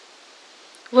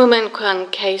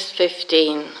Wumenguan Case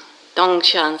 15,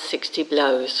 Dongshan 60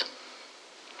 Blows.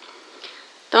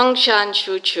 Dongshan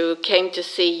Shuchu came to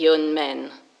see Yun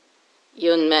Men.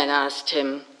 Yun Men asked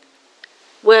him,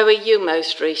 "Where were you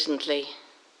most recently?"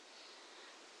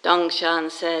 Dongshan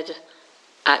said,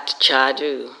 "At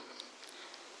Chadu."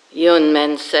 Yun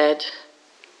Men said,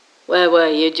 "Where were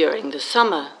you during the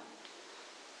summer?"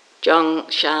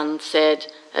 Dongshan said,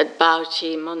 "At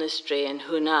Baoqi Monastery in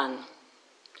Hunan."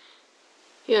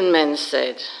 Yun Men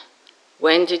said,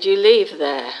 "When did you leave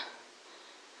there?"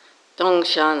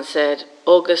 Dongshan said,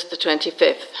 "August the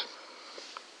 25th.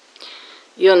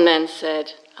 Yun Men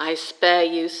said, "I spare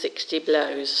you 60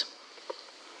 blows."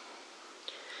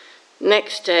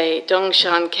 Next day,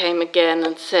 Dongshan came again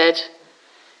and said,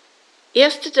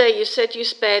 "Yesterday you said you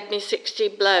spared me 60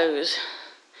 blows.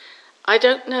 I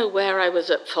don't know where I was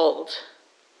at fault."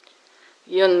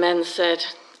 Yun Men said,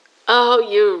 "Oh,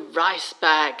 you rice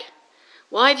bag!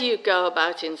 Why do you go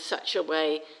about in such a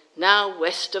way, now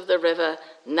west of the river,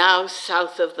 now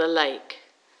south of the lake?"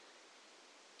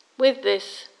 With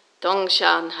this,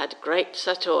 Dongshan had great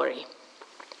satori.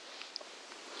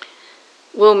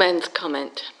 Wumen's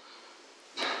comment.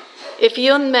 If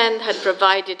Yun Men had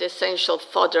provided essential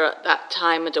fodder at that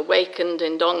time and awakened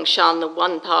in Dongshan the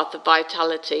one path of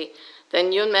vitality,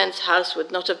 then Yun Men's house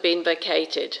would not have been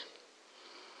vacated.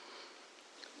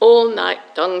 All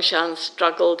night Dongshan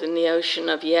struggled in the ocean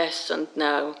of yes and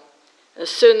no.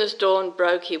 As soon as dawn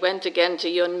broke, he went again to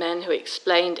Yun Men, who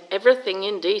explained everything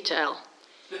in detail.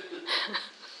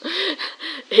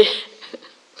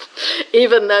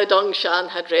 Even though Dongshan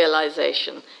had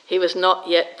realization, he was not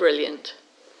yet brilliant.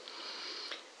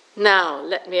 Now,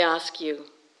 let me ask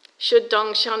you, should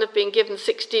Dongshan have been given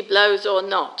 60 blows or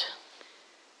not?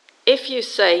 If you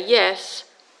say yes,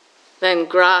 then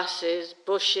grasses,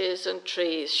 bushes, and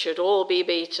trees should all be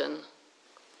beaten.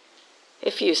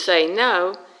 If you say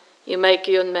no, you make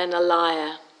Yun Men a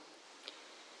liar.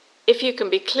 If you can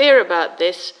be clear about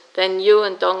this, then you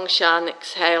and Dongshan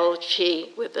exhale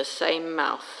qi with the same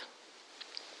mouth.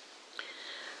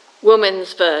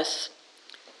 Woman's verse.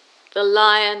 The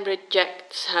lion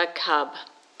rejects her cub.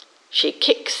 She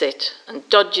kicks it and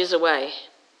dodges away.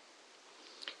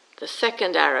 The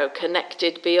second arrow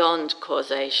connected beyond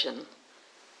causation.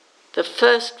 The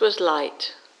first was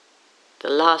light, the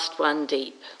last one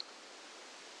deep.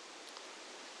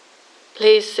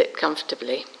 Please sit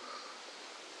comfortably.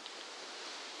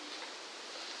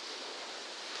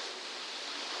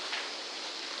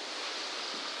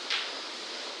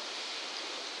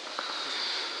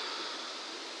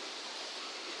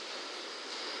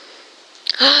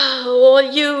 Oh, all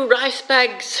you rice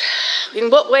bags, in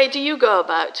what way do you go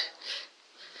about?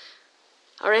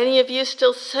 Are any of you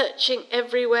still searching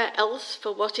everywhere else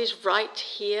for what is right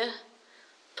here,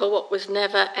 for what was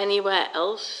never anywhere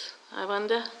else, I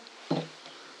wonder?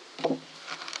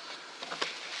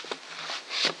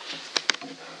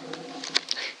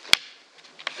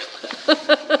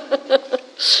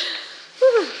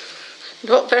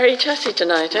 Not very chatty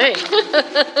tonight, eh?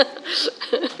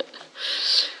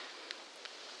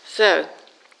 So,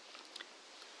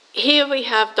 here we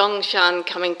have Dongshan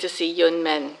coming to see Yun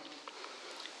Men.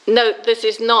 Note, this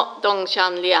is not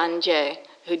Dongshan Lianje,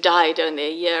 who died only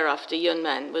a year after Yun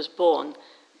Men was born,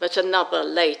 but another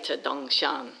later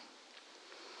Dongshan.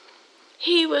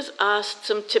 He was asked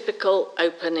some typical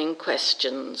opening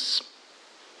questions.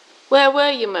 Where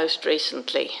were you most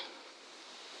recently?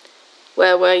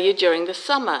 Where were you during the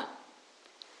summer?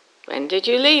 When did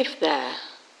you leave there?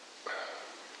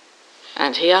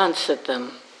 And he answered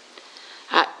them.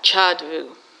 At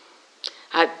Chadu,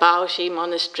 at Baoqi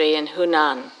Monastery in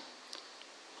Hunan,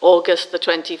 August the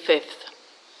 25th.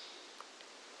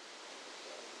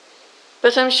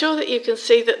 But I'm sure that you can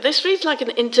see that this reads like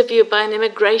an interview by an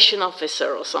immigration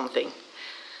officer or something.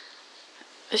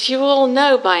 As you all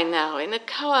know by now, in a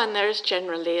koan there is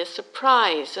generally a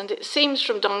surprise, and it seems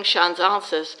from Dongshan's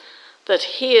answers that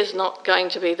he is not going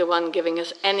to be the one giving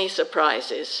us any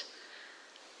surprises.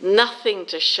 Nothing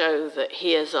to show that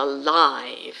he is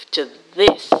alive to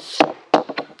this.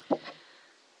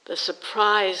 The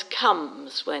surprise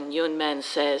comes when Yun Men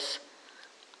says,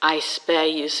 "I spare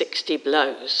you 60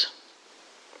 blows."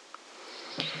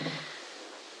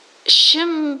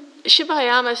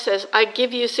 Shibayama says, "I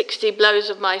give you 60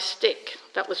 blows of my stick."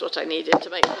 That was what I needed to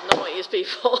make the noise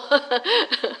before.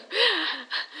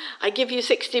 "I give you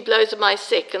 60 blows of my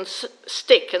stick, and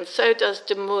so does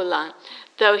de Moulin,"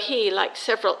 though he, like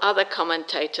several other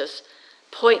commentators,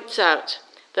 points out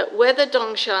that whether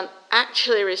Dongshan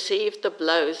actually received the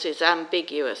blows is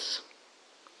ambiguous.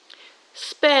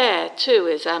 Spare, too,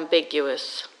 is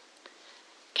ambiguous.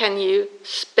 can you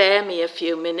spare me a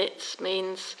few minutes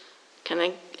means,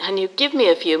 can you give me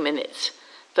a few minutes?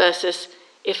 Versus,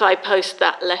 if I post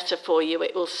that letter for you,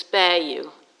 it will spare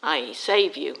you, i.e.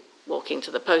 save you, walking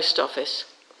to the post office.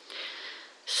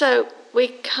 So we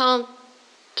can't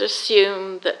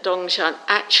assume that Dongshan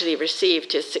actually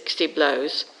received his 60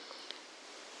 blows.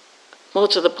 More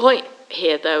to the point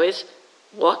here, though, is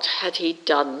what had he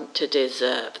done to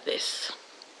deserve this?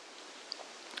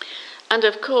 And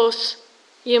of course,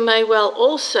 you may well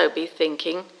also be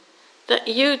thinking that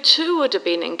you too would have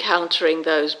been encountering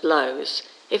those blows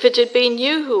if it had been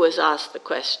you who was asked the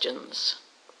questions.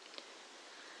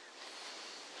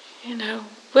 You know,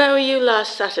 where were you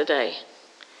last Saturday?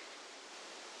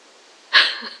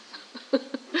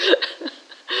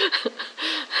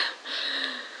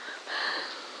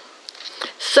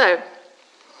 So,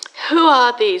 who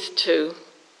are these two?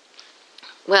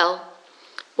 Well,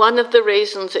 one of the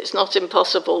reasons it's not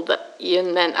impossible that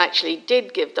Yunmen actually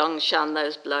did give Dongshan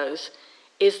those blows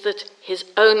is that his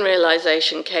own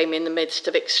realization came in the midst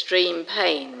of extreme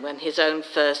pain when his own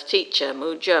first teacher,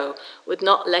 Mu Zhou, would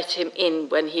not let him in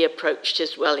when he approached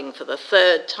his dwelling for the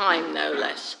third time, no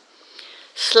less,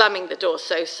 slamming the door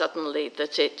so suddenly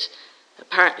that it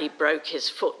apparently broke his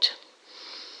foot.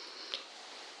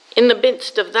 In the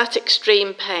midst of that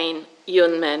extreme pain,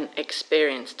 Yunmen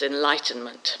experienced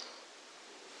enlightenment.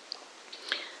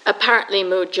 Apparently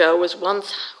Mu Zhou was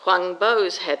once Huang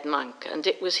Bo's head monk, and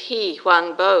it was he,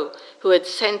 Huang Bo, who had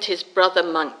sent his brother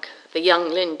monk, the young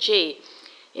Lin Ji,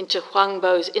 into Huang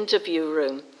Bo's interview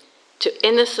room to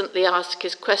innocently ask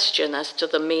his question as to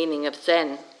the meaning of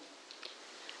Zen.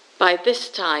 By this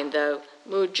time, though,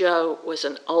 Mu Zhou was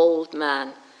an old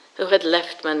man who had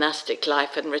left monastic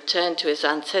life and returned to his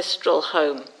ancestral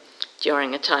home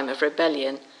during a time of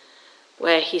rebellion,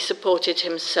 where he supported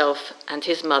himself and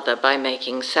his mother by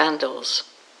making sandals.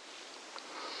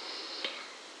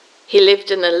 He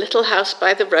lived in a little house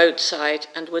by the roadside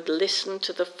and would listen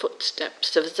to the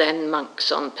footsteps of Zen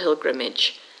monks on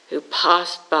pilgrimage who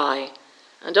passed by,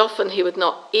 and often he would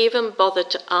not even bother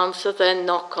to answer their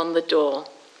knock on the door.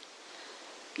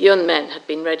 Yunmen had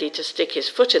been ready to stick his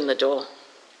foot in the door.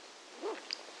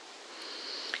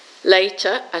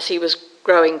 Later, as he was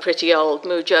growing pretty old,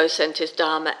 Mu Zhou sent his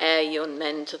Dharma heir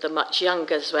Yunmen to the much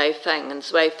younger Zui Feng, and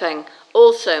Zui Feng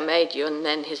also made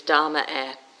Yunmen his Dharma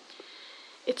heir.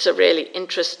 It's a really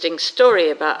interesting story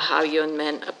about how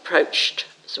Yunmen approached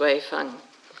Zui Feng.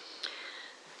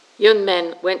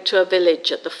 Yunmen went to a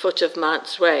village at the foot of Mount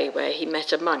Zui where he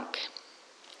met a monk.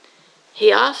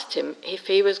 He asked him if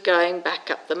he was going back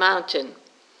up the mountain,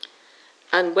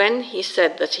 and when he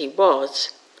said that he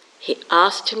was, he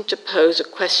asked him to pose a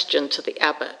question to the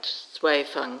abbot, Zui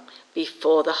Feng,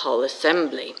 before the whole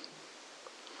assembly.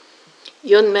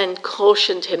 Yunmen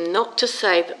cautioned him not to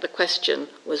say that the question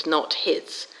was not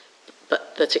his,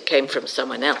 but that it came from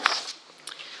someone else.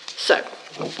 So,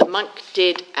 the monk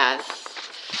did as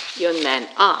Yunmen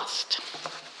asked.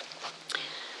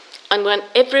 And when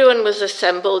everyone was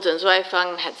assembled and Zui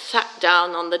Feng had sat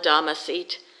down on the Dharma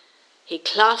seat, he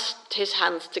clasped his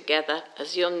hands together,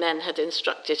 as Yunmen had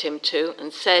instructed him to,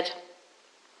 and said,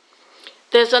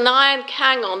 "There's an iron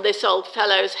kang on this old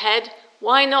fellow's head.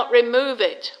 Why not remove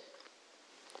it?"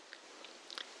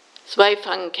 Zui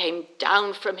Feng came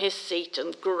down from his seat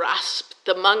and grasped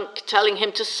the monk, telling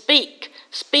him to speak,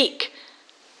 speak.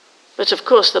 But of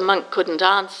course the monk couldn't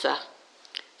answer.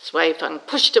 Zui Feng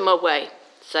pushed him away,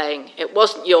 saying, "It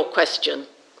wasn't your question."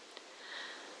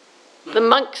 The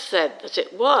monk said that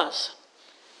it was.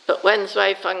 But when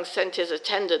Zui Feng sent his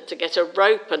attendant to get a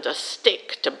rope and a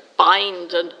stick to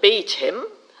bind and beat him,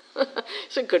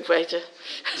 it's a good way to...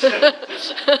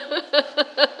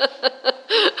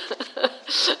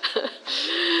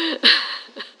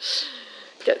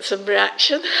 get some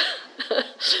reaction.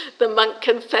 The monk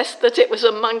confessed that it was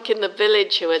a monk in the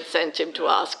village who had sent him to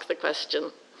ask the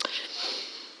question.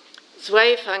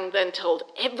 Zui Feng then told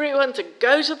everyone to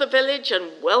go to the village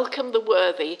and welcome the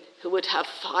worthy, who would have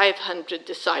 500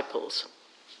 disciples.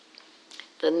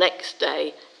 The next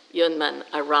day, Yunmen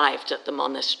arrived at the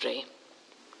monastery.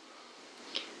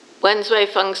 When Zui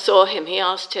Feng saw him, he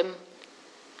asked him,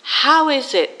 "How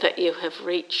is it that you have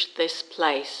reached this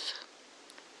place?"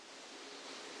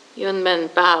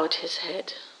 Yunmen bowed his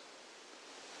head.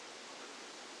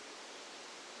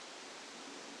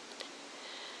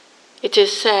 It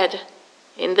is said,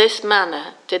 in this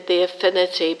manner did the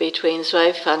affinity between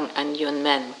Zui Feng and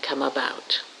Yunmen come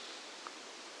about.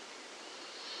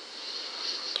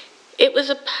 It was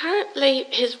apparently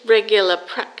his regular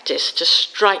practice to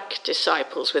strike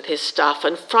disciples with his staff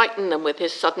and frighten them with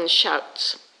his sudden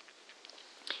shouts.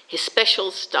 His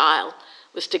special style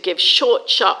was to give short,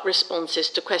 sharp responses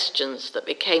to questions that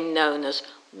became known as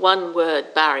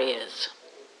one-word barriers.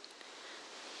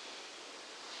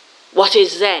 What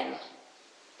is Zen?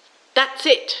 That's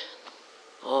it.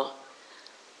 Or,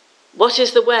 what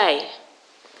is the way?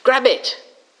 Grab it.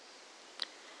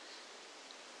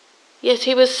 Yet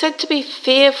he was said to be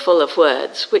fearful of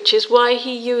words, which is why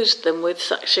he used them with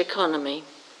such economy.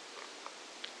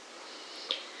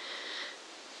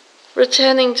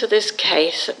 Returning to this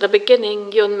case, at the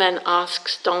beginning, Yunmen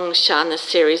asks Dongshan a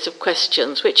series of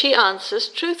questions, which he answers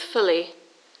truthfully.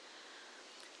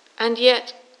 And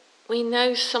yet, we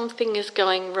know something is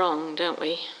going wrong, don't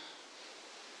we?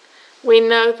 We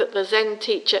know that the Zen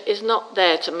teacher is not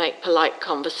there to make polite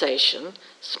conversation,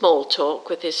 small talk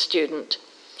with his student.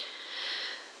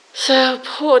 So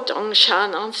poor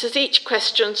Dongshan answers each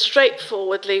question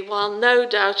straightforwardly, while no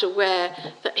doubt aware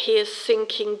that he is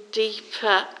sinking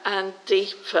deeper and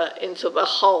deeper into the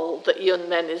hole that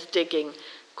Yunmen is digging,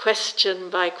 question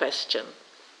by question.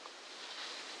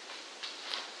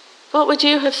 What would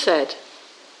you have said?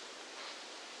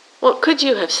 What could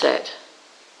you have said?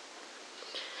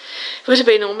 It would have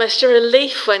been almost a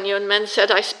relief when Yunmen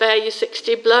said, "I spare you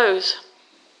 60 blows."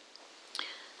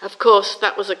 Of course,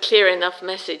 that was a clear enough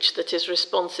message that his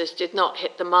responses did not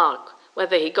hit the mark,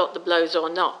 whether he got the blows or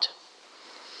not.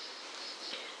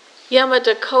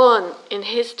 Yamada Koan, in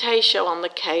his teisho on the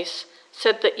case,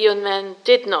 said that Yunmen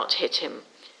did not hit him,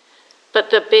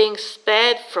 but that being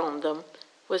spared from them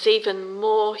was even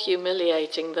more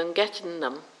humiliating than getting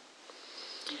them.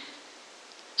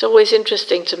 It's always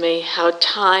interesting to me how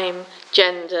time,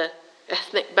 gender,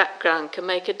 ethnic background can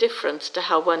make a difference to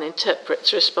how one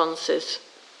interprets responses.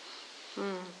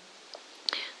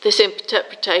 This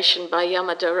interpretation by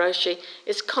Yamada Roshi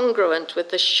is congruent with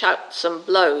the shouts and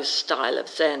blows style of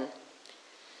Zen.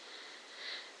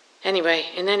 Anyway,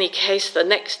 in any case, the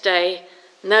next day,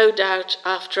 no doubt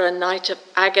after a night of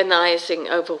agonizing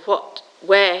over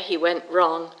where he went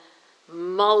wrong,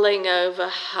 mulling over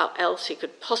how else he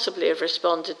could possibly have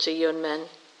responded to Yunmen,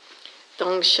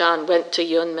 Dongshan went to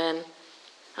Yunmen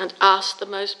and asked the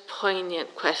most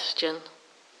poignant question.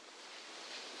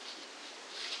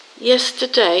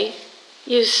 "Yesterday,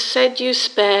 you said you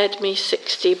spared me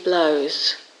 60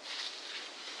 blows.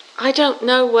 I don't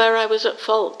know where I was at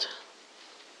fault."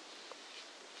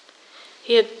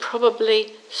 He had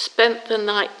probably spent the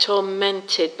night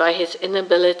tormented by his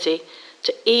inability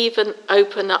to even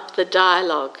open up the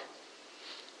dialogue.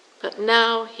 But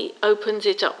now he opens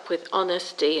it up with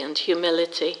honesty and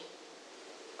humility.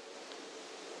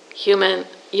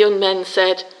 Yunmen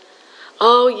said,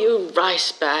 "Oh, you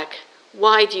rice bag,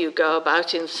 why do you go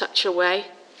about in such a way,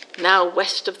 now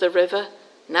west of the river,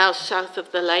 now south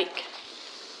of the lake?"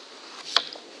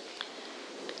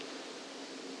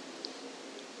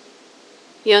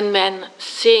 Yunmen,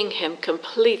 seeing him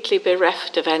completely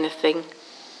bereft of anything,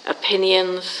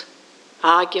 opinions,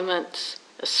 arguments,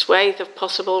 a swathe of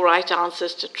possible right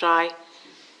answers to try,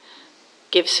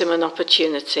 gives him an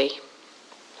opportunity.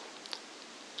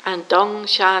 And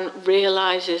Dongshan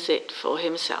realizes it for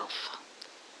himself.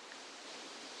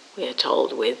 We are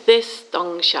told, with this,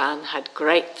 Dongshan had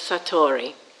great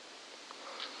satori.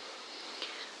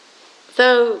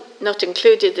 Though not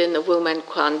included in the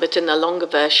Wumenguan, but in the longer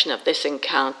version of this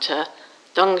encounter,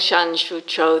 Dongshan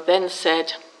Shucho then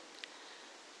said,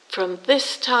 "From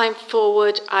this time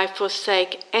forward I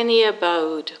forsake any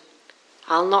abode.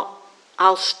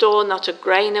 I'll store not a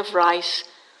grain of rice,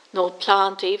 nor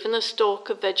plant even a stalk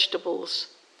of vegetables.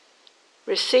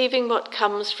 Receiving what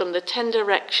comes from the 10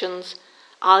 directions,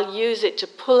 I'll use it to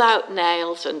pull out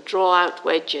nails and draw out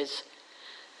wedges.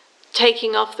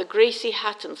 Taking off the greasy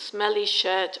hat and smelly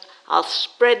shirt, I'll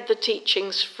spread the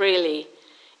teachings freely.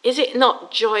 Is it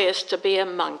not joyous to be a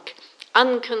monk,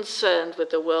 unconcerned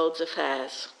with the world's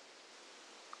affairs?"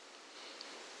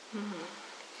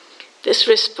 This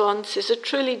response is a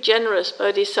truly generous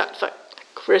bodhisattva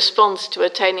response to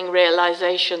attaining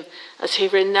realization, as he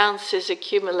renounces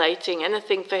accumulating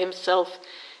anything for himself,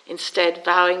 instead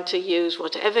vowing to use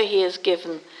whatever he is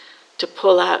given to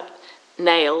pull out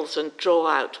nails and draw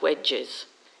out wedges.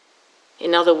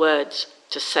 In other words,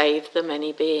 to save the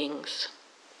many beings.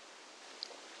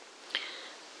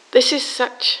 This is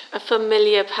such a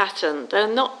familiar pattern, though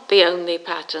not the only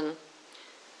pattern.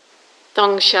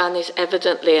 Dongshan is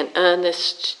evidently an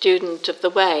earnest student of the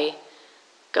way.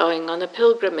 Going on a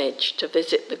pilgrimage to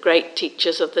visit the great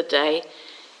teachers of the day,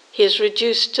 he is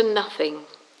reduced to nothing,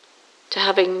 to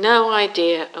having no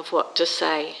idea of what to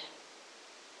say.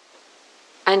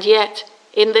 And yet,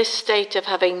 in this state of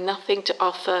having nothing to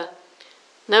offer,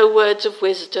 no words of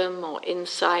wisdom or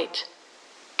insight,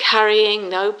 carrying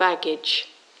no baggage,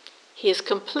 he is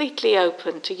completely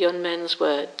open to Yun Men's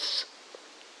words.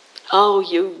 "Oh,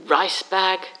 you rice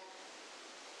bag,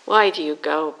 why do you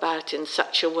go about in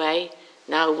such a way,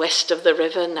 now west of the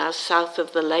river, now south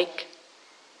of the lake?"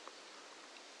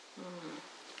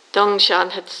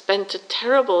 Dongshan had spent a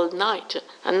terrible night,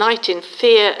 a night in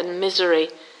fear and misery,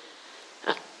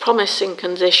 a promising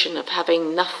condition of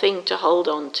having nothing to hold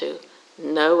on to,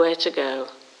 nowhere to go.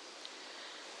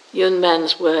 Yun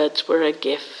Men's words were a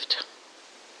gift.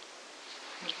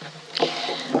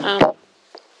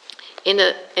 In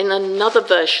another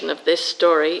version of this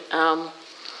story,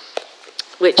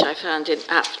 which I found in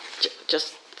app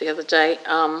just the other day,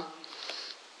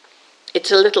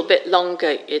 it's a little bit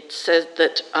longer. It says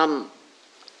that,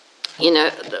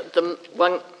 the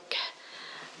one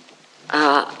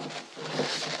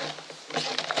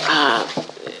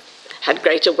had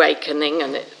great awakening,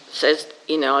 and it says,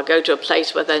 "I'll go to a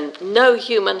place where there are no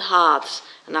human hearths,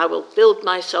 and I will build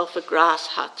myself a grass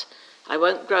hut. I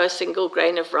won't grow a single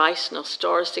grain of rice, nor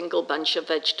store a single bunch of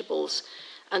vegetables,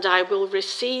 and I will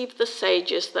receive the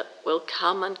sages that will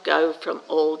come and go from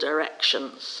all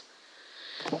directions.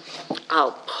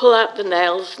 I'll pull out the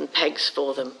nails and pegs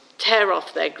for them, tear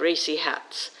off their greasy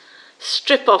hats,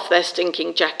 strip off their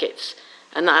stinking jackets,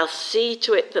 and I'll see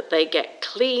to it that they get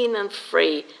clean and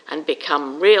free and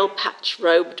become real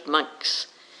patch-robed monks.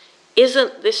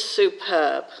 Isn't this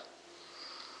superb?"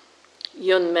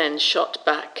 Yun Men shot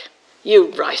back,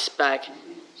 "You rice bag.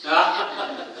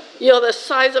 You're the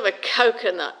size of a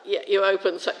coconut, yet you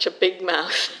open such a big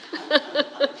mouth."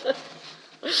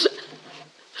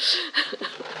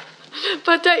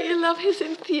 But don't you love his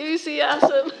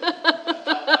enthusiasm?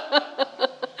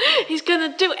 He's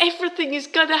going to do everything. He's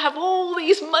going to have all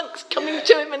these monks coming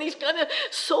to him, and he's going to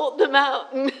sort them out.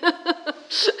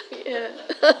 Yeah.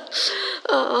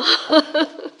 Oh.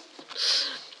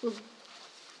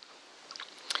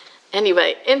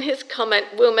 Anyway, in his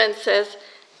comment, Wumen says,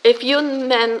 "If Yun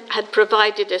Men had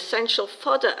provided essential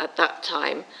fodder at that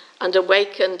time and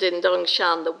awakened in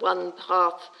Dongshan the one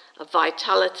path of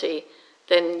vitality,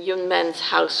 then Yun Men's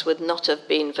house would not have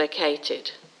been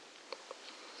vacated."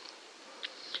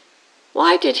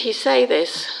 Why did he say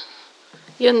this?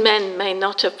 Yun Men may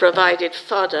not have provided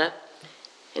fodder,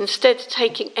 instead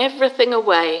taking everything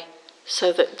away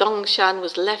so that Dongshan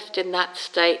was left in that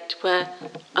state where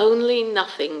only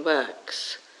nothing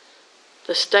works,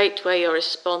 the state where your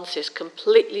response is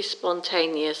completely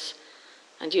spontaneous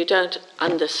and you don't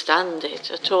understand it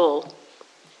at all.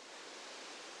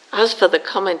 As for the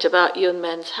comment about Yun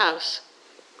Men's house,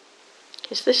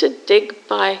 is this a dig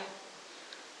by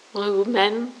Wu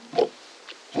Men?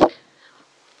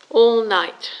 All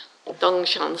night,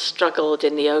 Dongshan struggled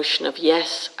in the ocean of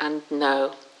yes and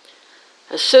no.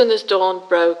 As soon as dawn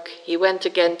broke, he went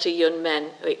again to Yun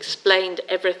Men, who explained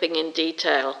everything in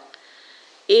detail.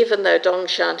 Even though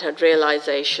Dongshan had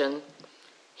realization,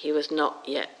 he was not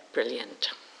yet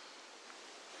brilliant.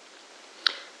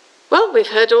 Well, we've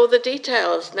heard all the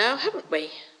details now, haven't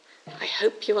we? I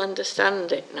hope you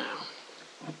understand it now.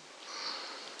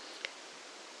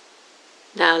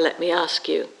 Now let me ask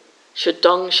you, should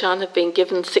Dongshan have been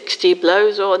given 60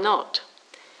 blows or not?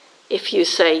 If you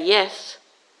say yes,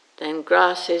 then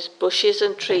grasses, bushes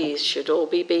and trees should all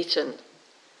be beaten.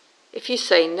 If you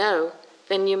say no,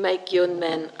 then you make Yun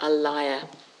Men a liar.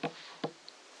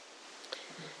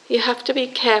 You have to be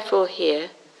careful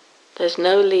here. There's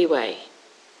no leeway.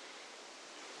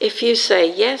 If you say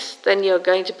yes, then you're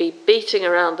going to be beating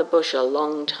around the bush a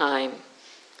long time.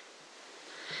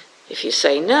 If you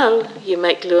say no, you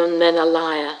make Yun Men a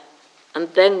liar.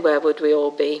 And then where would we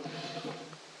all be?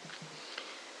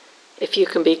 If you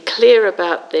can be clear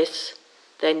about this,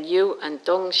 then you and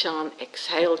Dongshan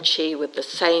exhale chi with the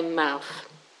same mouth.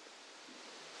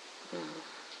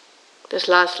 This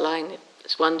last line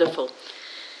is wonderful.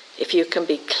 If you can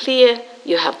be clear,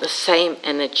 you have the same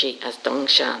energy as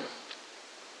Dongshan.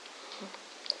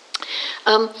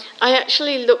 I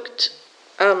actually looked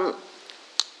to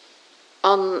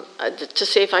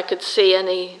see if I could see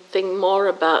anything more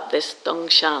about this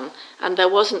Dongshan, and there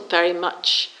wasn't very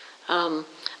much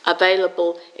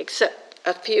available except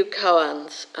a few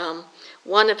koans.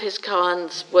 One of his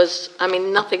koans was,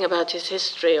 nothing about his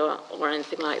history or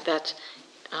anything like that,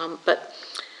 but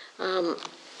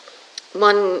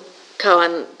one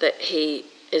koan that he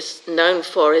is known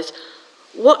for is,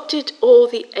 what did all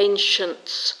the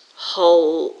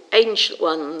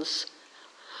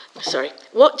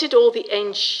what did all the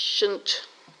ancient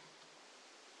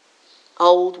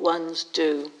old ones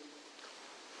do?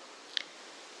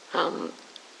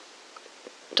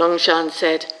 Dongshan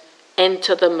said,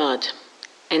 enter the mud,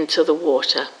 enter the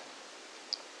water.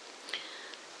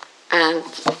 And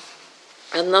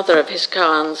Another of his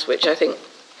koans, which I think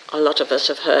a lot of us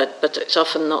have heard, but it's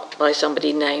often not by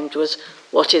somebody named, was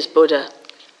 "What is Buddha?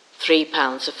 3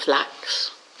 pounds of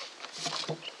flax."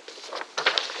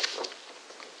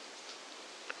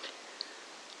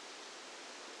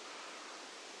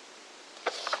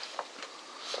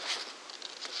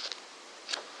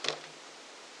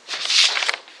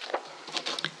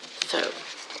 So,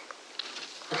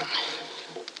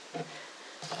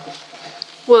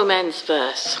 Wumen's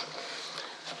verse.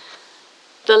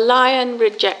 The lion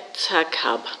rejects her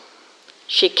cub.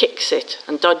 She kicks it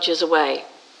and dodges away.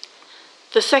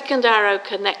 The second arrow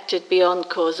connected beyond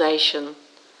causation.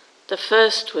 The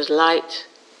first was light,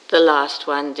 the last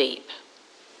one deep.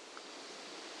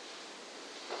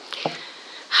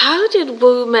 How did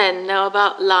Wu Men know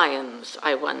about lions,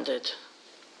 I wondered.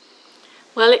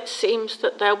 Well, it seems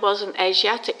that there was an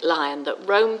Asiatic lion that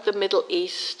roamed the Middle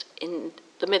East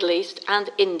and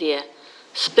India,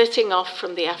 splitting off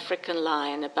from the African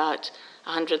lion about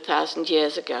 100,000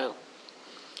 years ago.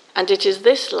 And it is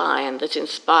this lion that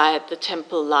inspired the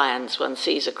temple lions one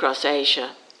sees across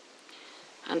Asia.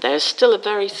 And there is still a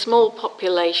very small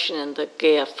population in the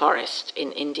Gir forest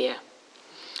in India.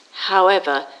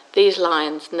 However, these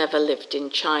lions never lived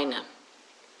in China.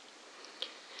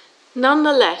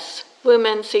 Nonetheless,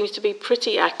 women seem to be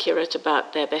pretty accurate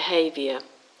about their behaviour.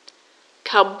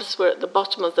 Cubs were at the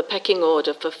bottom of the pecking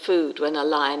order for food when a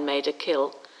lion made a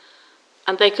kill,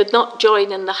 and they could not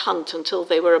join in the hunt until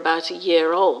they were about a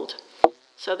year old,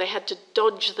 so they had to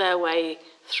dodge their way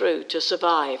through to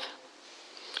survive.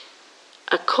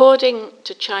 According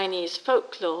to Chinese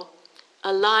folklore,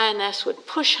 a lioness would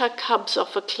push her cubs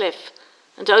off a cliff,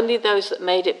 and only those that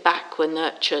made it back were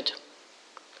nurtured.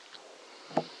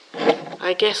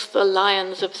 I guess the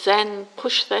lions of Zen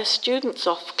push their students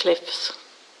off cliffs.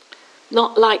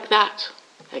 Not like that,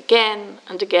 again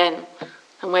and again,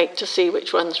 and wait to see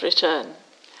which ones return.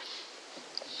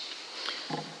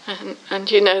 And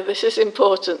you know, this is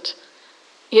important.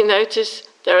 You notice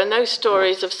there are no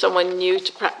stories of someone new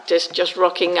to practice just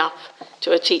rocking up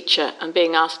to a teacher and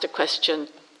being asked a question,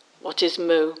 "What is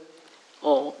Mu?"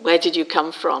 or "Where did you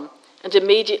come from?" and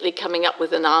immediately coming up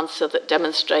with an answer that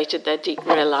demonstrated their deep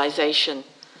realization.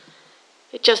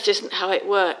 It just isn't how it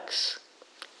works.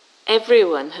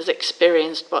 Everyone has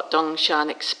experienced what Dongshan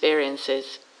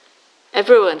experiences.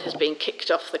 Everyone has been kicked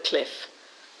off the cliff,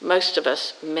 most of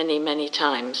us many, many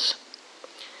times.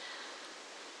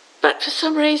 But for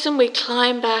some reason we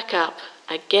climb back up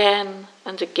again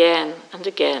and again and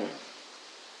again.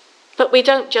 But we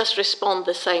don't just respond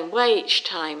the same way each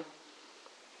time.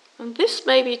 And this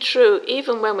may be true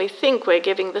even when we think we're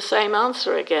giving the same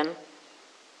answer again.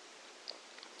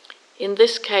 In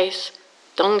this case,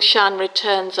 Dongshan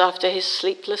returns after his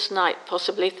sleepless night,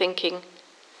 possibly thinking,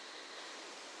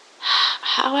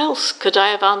 how else could I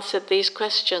have answered these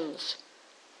questions?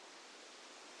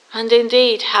 And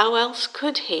indeed, how else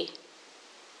could he?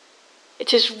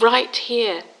 It is right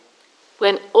here,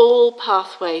 when all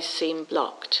pathways seem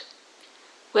blocked,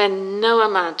 when no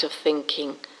amount of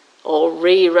thinking or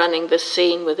rerunning the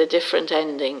scene with a different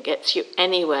ending gets you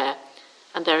anywhere,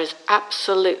 and there is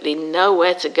absolutely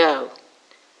nowhere to go,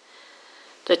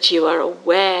 that you are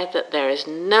aware that there is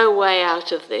no way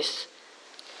out of this,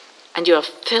 and you are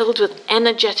filled with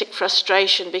energetic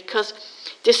frustration because,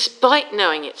 despite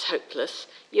knowing it's hopeless,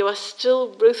 you are still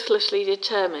ruthlessly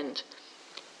determined,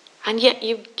 and yet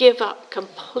you give up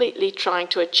completely trying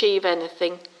to achieve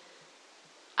anything,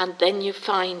 and then you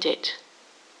find it.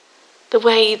 The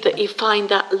way that you find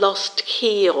that lost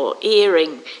key or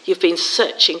earring you've been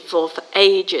searching for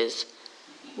ages,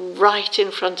 right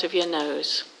in front of your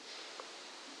nose.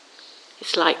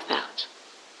 It's like that.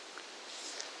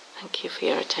 Thank you for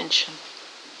your attention.